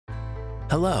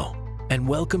Hello, and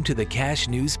welcome to the Cash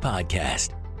News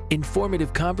Podcast.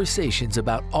 Informative conversations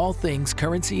about all things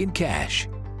currency and cash.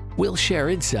 We'll share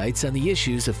insights on the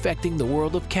issues affecting the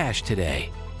world of cash today,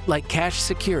 like cash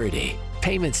security,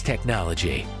 payments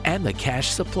technology, and the cash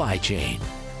supply chain.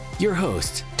 Your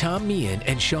hosts, Tom Meehan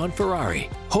and Sean Ferrari,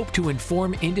 hope to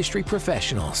inform industry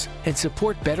professionals and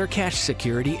support better cash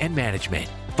security and management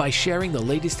by sharing the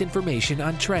latest information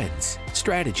on trends,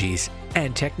 strategies,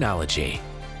 and technology.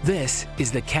 This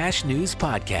is the Cash News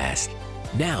Podcast.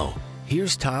 Now,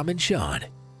 here's Tom and Sean.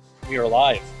 We are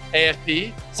live.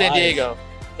 AFP, San Live. Diego.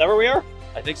 Is that where we are?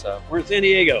 I think so. We're in San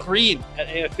Diego. Green. At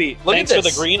AFP. Look Thanks at for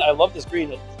this. the green. I love this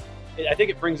green. I think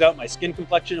it brings out my skin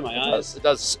complexion and my eyes. It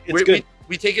does. It's good.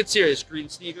 We take it serious. Green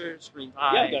sneakers, green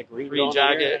tie, Yeah, we got green green going on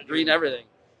jacket, here. green everything.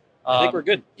 I think we're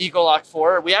good. Ecolock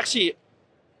 4. We actually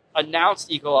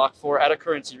announced Ecolock 4 at a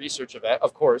currency research event,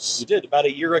 of course. We did about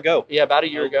a year ago. Yeah, about a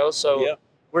year ago. So Yeah.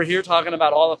 we're here talking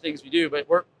about all the things we do, but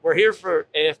we're here for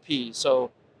AFP.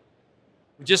 So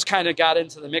we just kind of got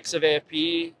into the mix of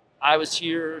AFP. I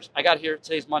got here,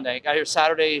 today's Monday. I got here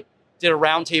Saturday, did a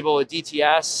roundtable at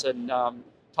DTS and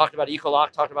talked about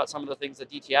Ecolock, talked about some of the things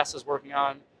that DTS is working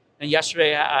on. And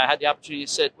yesterday I had the opportunity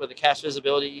to sit with the cash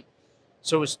visibility.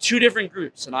 So it was two different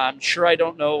groups, and I'm sure I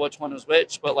don't know which one was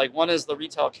which, but like one is the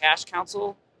Retail Cash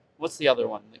Council. What's the other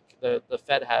one? The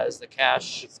Fed has the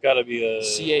cash It's got to be a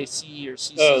CAC or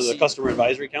CCC. Oh, the Customer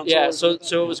Advisory Council. Yeah, or so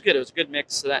something? it was good. It was a good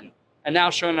mix of that. And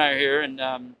now Sean and I are here, and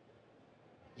Yeah.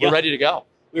 we're ready to go.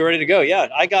 We were ready to go. Yeah,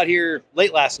 I got here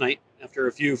late last night after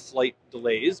a few flight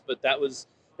delays, but that was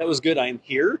good. I am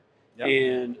here. Yep.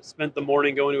 And spent the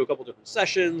morning going to a couple different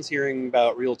sessions, hearing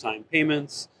about real-time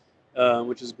payments,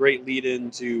 which is a great lead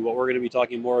into what we're going to be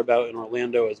talking more about in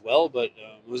Orlando as well. But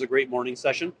it was a great morning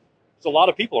session. There's a lot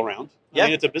of people around. Yeah. I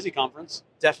mean, it's a busy conference.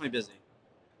 Definitely busy.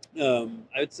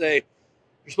 I would say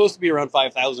you're supposed to be around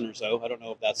 5,000 or so. I don't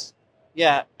know if that's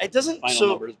Yeah, it doesn't. final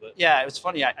numbers, but Yeah, it was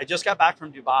funny. I just got back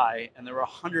from Dubai, and there were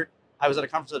 100. I was at a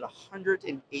conference with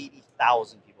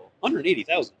 180,000 people.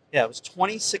 180,000. Yeah, it was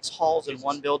 26 halls in Jesus.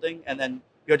 one building, and then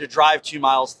you had to drive 2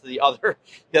 miles to the other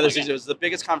Okay. section. It was the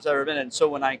biggest conference I've ever been in. So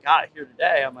when I got here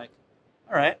today, I'm like,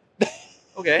 all right,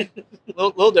 okay,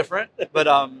 little different, but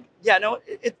yeah, no,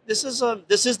 this is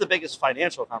the biggest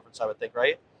financial conference I would think,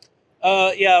 right?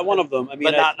 Yeah, one of them. I mean,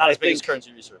 But not I as big as think-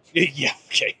 currency research. Yeah,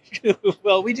 okay.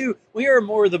 Well, we are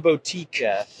more the boutique,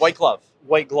 Yeah, white glove.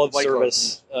 white glove White glove.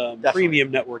 service, Definitely.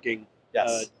 premium networking,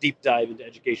 Yes, deep dive into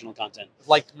educational content.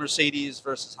 like Mercedes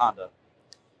versus Honda.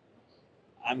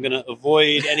 I'm going to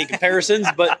avoid any comparisons,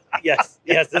 but yes,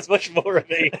 that's much more of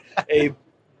a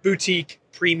boutique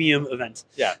premium event.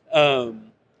 Yeah.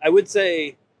 I would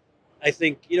say, I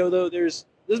think, though this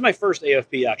is my first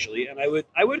AFP actually, and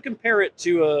I would compare it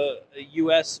to a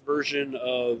US version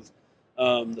of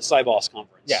the Cyboss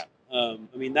conference. Yeah. I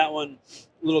mean, that one,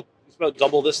 it's about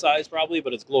double this size probably,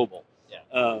 but it's global.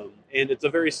 Yeah. And it's a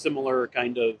very similar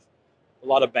kind of, a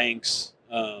lot of banks,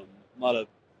 a lot of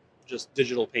just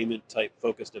digital payment type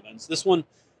focused events. This one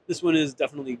is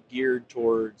definitely geared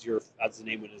towards your, as the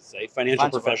name would say, financial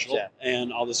professional, yeah.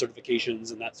 and all the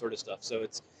certifications and that sort of stuff. So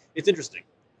it's interesting.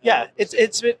 Yeah,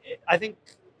 it's been. I think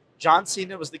John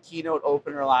Cena was the keynote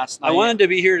opener last night. I wanted to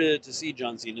be here to see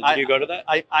John Cena. Did you go to that?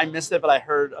 I missed it, but I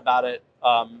heard about it.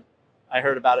 I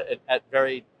heard about it at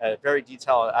very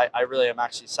detailed. I really am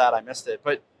actually sad I missed it,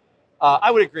 but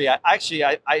I would agree.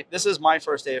 I this is my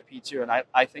first AFP too, and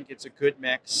I think it's a good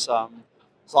mix.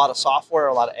 There's a lot of software,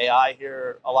 a lot of AI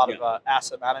here, a lot of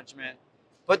asset management,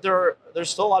 but there's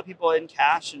still a lot of people in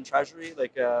cash and treasury.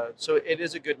 So it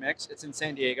is a good mix. It's in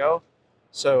San Diego,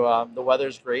 so the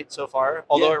weather's great so far.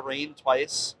 Although it rained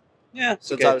twice Yeah,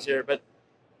 since I was here, but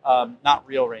not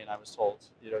real rain. I was told.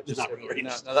 Just Not real rain.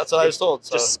 No, that's what I was told.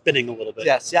 So. just spinning a little bit.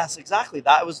 Yes, exactly.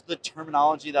 That was the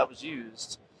terminology that was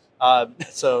used.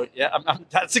 So yeah,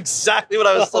 that's exactly what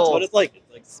I was That's told. what it's like.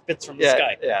 It's like spits from the Yeah,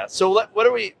 sky. yeah. So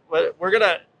we're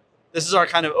gonna. This is our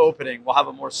kind of opening. We'll have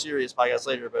a more serious podcast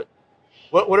later. But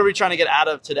what are we trying to get out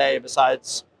of today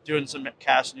besides doing some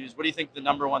cash news? What do you think the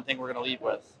number one thing we're gonna leave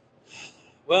with?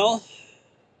 Well,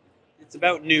 it's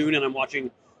about noon, and I'm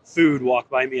watching food walk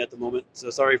by me at the moment. So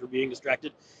sorry for being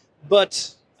distracted.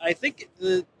 But I think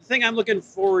the thing I'm looking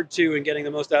forward to and getting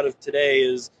the most out of today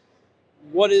is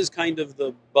what is kind of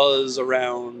the buzz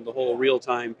around the whole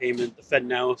real-time payment, the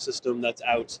FedNow system that's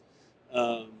out.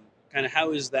 Kind of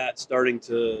how is that starting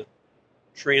to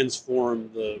transform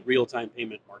the real-time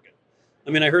payment market?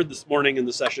 I mean, I heard this morning in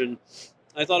the session,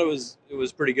 I thought it was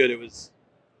pretty good. It was,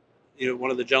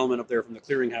 one of the gentlemen up there from the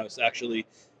clearinghouse actually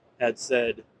had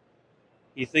said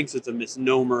he thinks it's a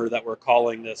misnomer that we're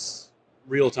calling this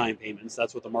real-time payments.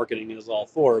 That's what the marketing is all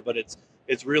for. But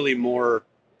it's really more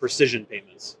precision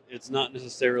payments. It's not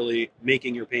necessarily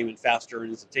making your payment faster and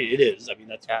instantaneous. It is. I mean,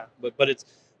 that's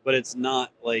but it's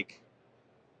not like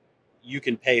you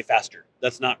can pay faster.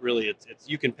 That's not really. It's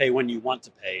you can pay when you want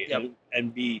to pay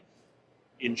and be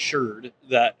insured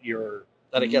that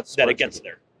it gets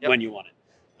there when you want it.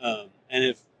 And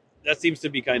if that seems to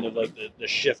be kind of like the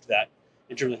shift that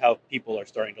in terms of how people are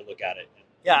starting to look at it.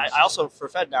 Yeah, I also, for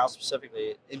FedNow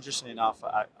specifically, interestingly enough,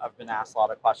 I've been asked a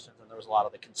lot of questions, and there was a lot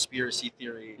of the conspiracy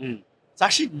theory.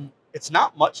 It's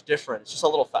not much different. It's just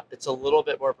it's a little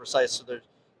bit more precise. So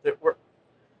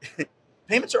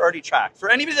payments are already tracked. For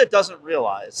anybody that doesn't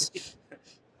realize,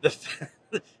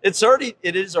 it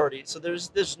is already. So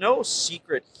there's no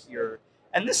secret here,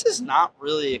 and this is not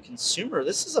really a consumer.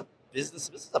 This is a business.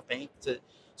 This is a bank.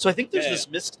 So I think there's this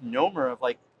misnomer of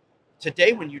like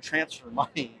today when you transfer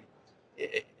money.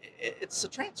 It's a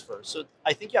transfer. So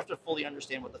I think you have to fully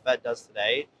understand what the Fed does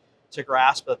today to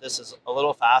grasp that this is a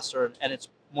little faster and it's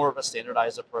more of a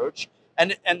standardized approach.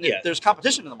 And there's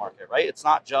competition in the market, right? It's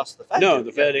not just the Fed. No,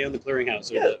 the Fed and the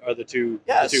clearinghouse are the two.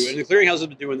 Yes. The two. And the clearinghouse has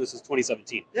been doing this since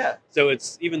 2017. Yeah. So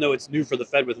it's even though it's new for the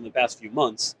Fed within the past few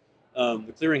months,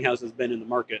 the clearinghouse has been in the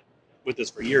market with this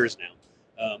for years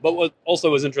now. But what also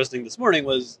was interesting this morning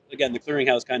was, again, the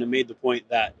clearinghouse kind of made the point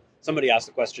that somebody asked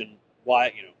the question,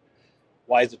 why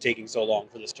is it taking so long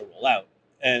for this to roll out?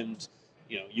 And,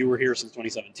 you were here since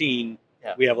 2017.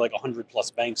 Yeah. We have like 100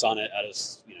 plus banks on it out of,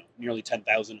 nearly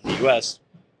 10,000 in the US.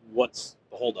 What's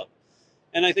the holdup?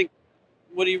 And I think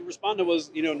what he responded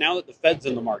was, now that the Fed's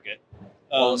in the market,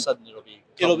 all of a sudden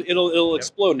it'll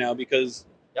explode now because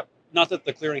not that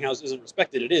the clearinghouse isn't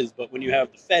respected, it is, but when you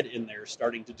have the Fed in there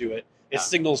starting to do it, it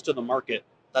signals to the market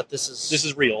that this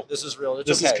is real. This is real.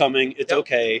 This is coming. It's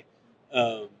okay.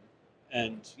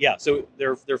 And so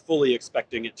they're fully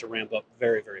expecting it to ramp up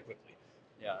very, very quickly.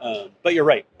 Yeah. But you're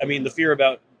right. I mean, the fear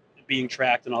about being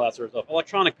tracked and all that sort of stuff.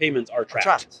 Electronic payments are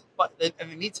tracked. But they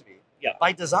need to be. Yeah.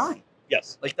 By design.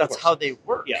 Yes. Like that's how they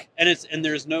work. Yeah. And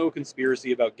there's no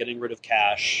conspiracy about getting rid of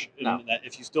cash. And that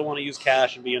if you still want to use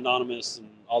cash and be anonymous and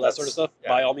all that sort of stuff,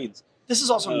 by all means. This is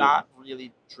also not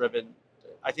really driven.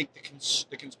 I think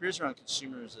the conspiracy around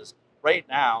consumers is right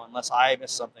now, unless I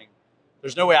miss something,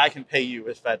 there's no way I can pay you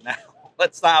with FedNow.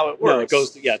 That's not how it works. No, it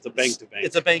goes it's a bank to bank.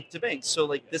 It's a bank to bank. So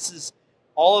like this is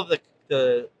all of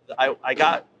I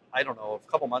got, I don't know,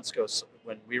 a couple months ago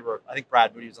when I think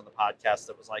Brad Moody was on the podcast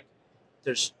that was like,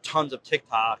 there's tons of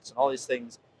TikToks and all these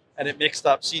things. And it mixed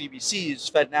up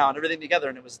CDBCs, FedNow, and everything together.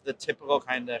 And it was the typical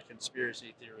kind of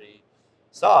conspiracy theory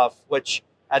stuff, which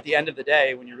at the end of the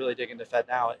day, when you really dig into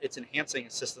FedNow, it's enhancing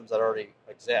systems that already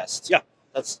exist. Yeah.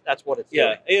 That's what it's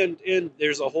doing. Yeah, and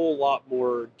there's a whole lot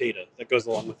more data that goes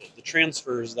along with it. The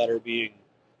transfers that are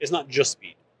it's not just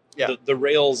speed. Yeah. The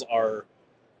rails are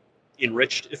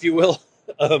enriched, if you will,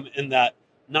 in that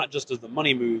not just does the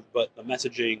money move, but the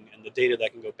messaging and the data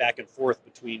that can go back and forth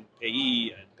between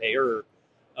payee and payer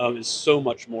is so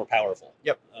much more powerful.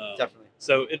 Yep, definitely.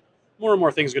 So more and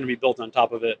more things are going to be built on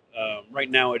top of it.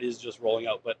 Right now it is just rolling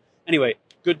out. But anyway,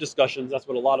 good discussions. That's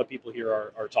what a lot of people here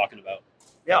are talking about.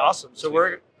 Yeah, awesome. So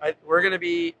we're going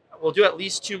to we'll do at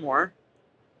least 2 more.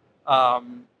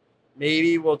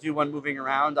 Maybe we'll do one moving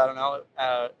around. I don't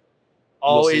know.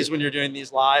 Always when you're doing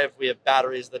these live, we have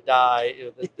batteries that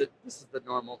die. This is the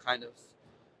normal kind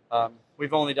of.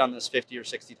 We've only done this 50 or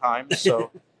 60 times, so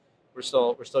we're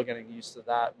still getting used to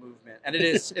that movement. And it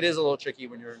is a little tricky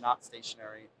when you're not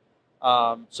stationary.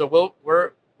 So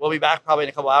we'll be back probably in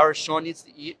a couple hours. Sean needs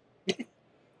to eat,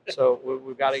 so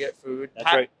we've got to get food.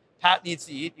 That's right. Pat needs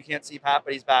to eat. You can't see Pat,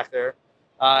 but he's back there.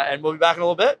 And we'll be back in a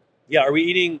little bit. Yeah, are we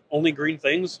eating only green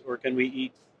things, or can we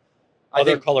eat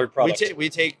other colored products? We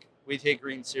take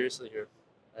green seriously here.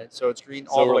 Right? So it's green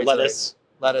so all the way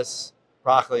lettuce,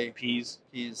 broccoli, peas.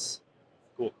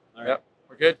 Cool. All right. Yep,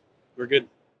 we're good. We're good.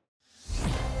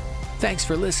 Thanks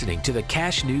for listening to the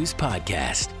Cash News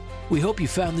Podcast. We hope you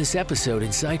found this episode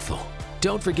insightful.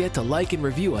 Don't forget to like and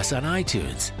review us on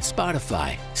iTunes,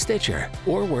 Spotify, Stitcher,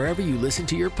 or wherever you listen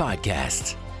to your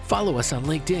podcasts. Follow us on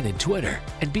LinkedIn and Twitter,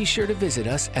 and be sure to visit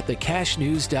us at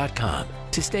thecashnews.com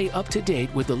to stay up to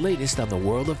date with the latest on the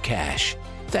world of cash.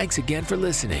 Thanks again for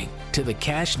listening to the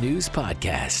Cash News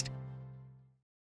Podcast.